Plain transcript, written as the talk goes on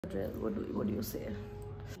What do you say?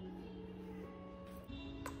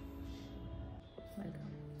 Welcome.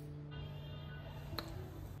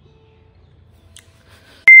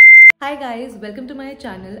 Hi guys, welcome to my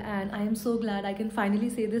channel, and I am so glad I can finally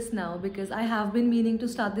say this now because I have been meaning to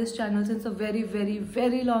start this channel since a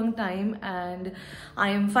very long time, and I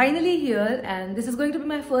am finally here. And this is going to be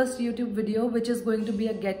my first YouTube video, which is going to be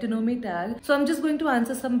a get to know me tag. So I'm just going to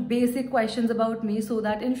answer some basic questions about me so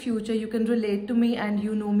that in future you can relate to me and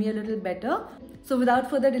you know me a little better. So without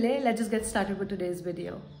further delay, let's just get started with today's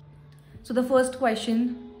video. So the first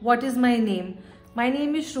question, what is my name? My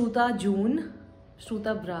name is Shruta June.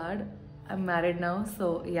 Shruta Brad. I'm married now,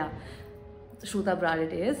 so yeah, Shruta Brad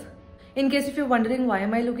it is. In case if you're wondering why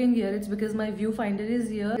am I looking here, it's because my viewfinder is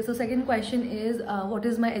here. So second question is, what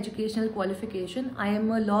is my educational qualification? I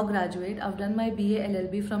am a law graduate. I've done my BA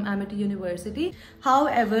LLB from Amity University.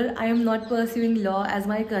 However, I am not pursuing law as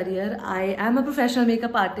my career. I am a professional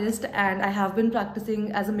makeup artist and I have been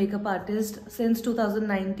practicing as a makeup artist since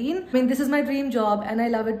 2019. I mean, this is my dream job and I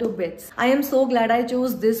love it to bits. I am so glad I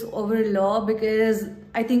chose this over law because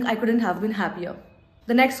I think I couldn't have been happier.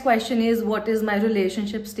 The next question is, what is my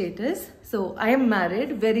relationship status? So I am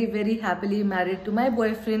married, very happily married to my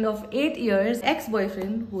boyfriend of 8 years,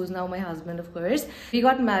 ex-boyfriend, who is now my husband, of course. We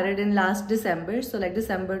got married in last December, so like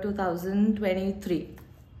December 2023.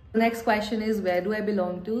 The next question is, where do I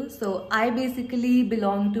belong to? So I basically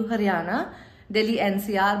belong to Haryana, Delhi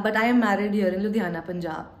NCR, but I am married here in Ludhiana,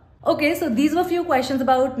 Punjab. Okay, so these were a few questions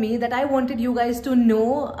about me that I wanted you guys to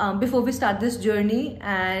know before we start this journey,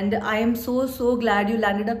 and I am so glad you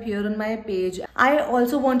landed up here on my page. I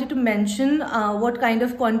also wanted to mention what kind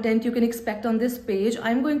of content you can expect on this page.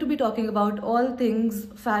 I'm going to be talking about all things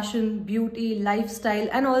fashion, beauty, lifestyle,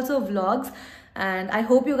 and also vlogs. And I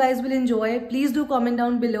hope you guys will enjoy. Please do comment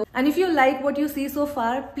down below, and if you like what you see so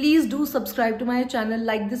far, please do subscribe to my channel,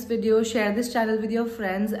 like this video, share this channel with your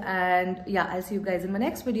friends, and yeah, I'll see you guys in my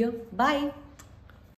next video. Bye.